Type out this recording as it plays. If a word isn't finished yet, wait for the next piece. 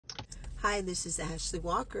Hi, this is Ashley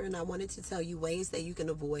Walker, and I wanted to tell you ways that you can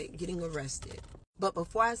avoid getting arrested. But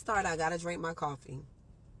before I start, I gotta drink my coffee.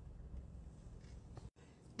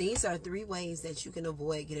 These are 3 ways that you can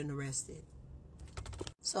avoid getting arrested.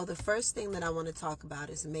 So the first thing that I want to talk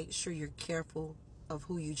about is make sure you're careful of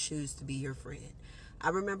who you choose to be your friend. I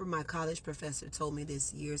remember my college professor told me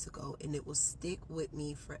this years ago, and it will stick with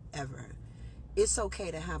me forever. It's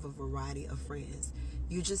okay to have a variety of friends.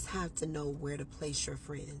 You just have to know where to place your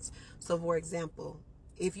friends. So for example,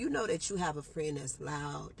 if you know that you have a friend that's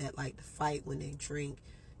loud, that like to fight when they drink,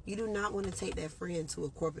 you do not want to take that friend to a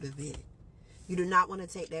corporate event. You do not want to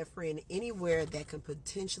take that friend anywhere that can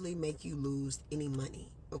potentially make you lose any money.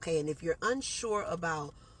 Okay, and if you're unsure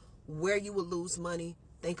about where you will lose money,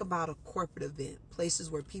 think about a corporate event, places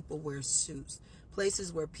where people wear suits,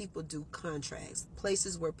 places where people do contracts,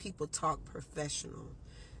 places where people talk professional.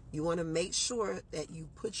 You want to make sure that you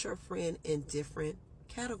put your friend in different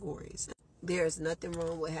categories. There is nothing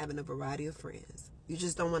wrong with having a variety of friends. You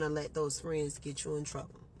just don't want to let those friends get you in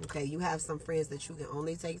trouble. Okay, you have some friends that you can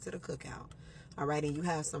only take to the cookout. All right, and you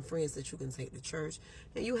have some friends that you can take to church.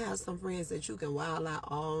 And you have some friends that you can wild out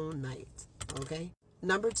all night. Okay?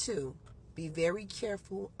 Number 2, be very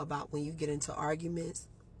careful about when you get into arguments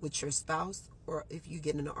with your spouse, or if you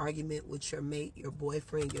get in an argument with your mate, your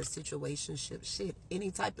boyfriend, your situationship, shit, any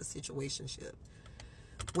type of situationship.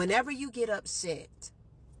 Whenever you get upset,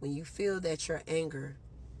 when you feel that your anger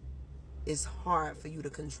is hard for you to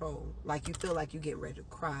control, like you feel like you're getting ready to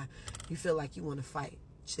cry, you feel like you want to fight,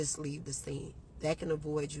 just leave the scene. That can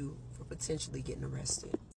avoid you from potentially getting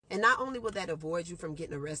arrested. And not only will that avoid you from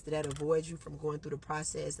getting arrested, that avoids you from going through the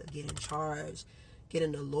process of getting charged,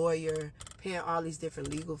 getting a lawyer, paying all these different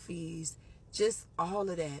legal fees. Just all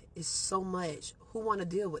of that is so much. Who want to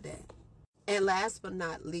deal with that? And last but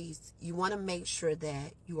not least, you want to make sure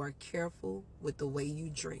that you are careful with the way you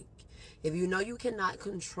drink. If you know you cannot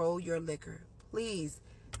control your liquor, please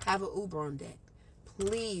have an Uber on deck.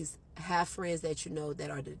 Please have friends that you know that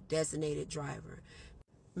are the designated driver.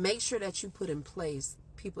 Make sure that you put in place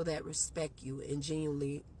people that respect you and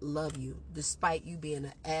genuinely love you, despite you being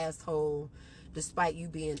an asshole, despite you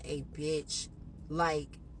being a bitch. Like,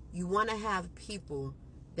 you want to have people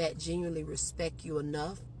that genuinely respect you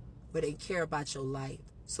enough where they care about your life.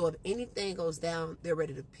 So if anything goes down, they're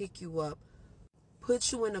ready to pick you up,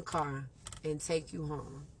 put you in a car, and take you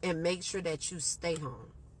home. And make sure that you stay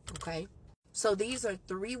home. Okay? So these are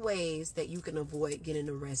 3 ways that you can avoid getting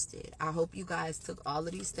arrested. I hope you guys took all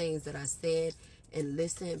of these things that I said and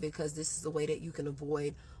listened, because this is a way that you can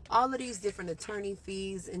avoid all of these different attorney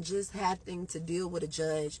fees and just having to deal with a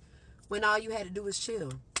judge when all you had to do was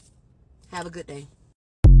chill. Have a good day.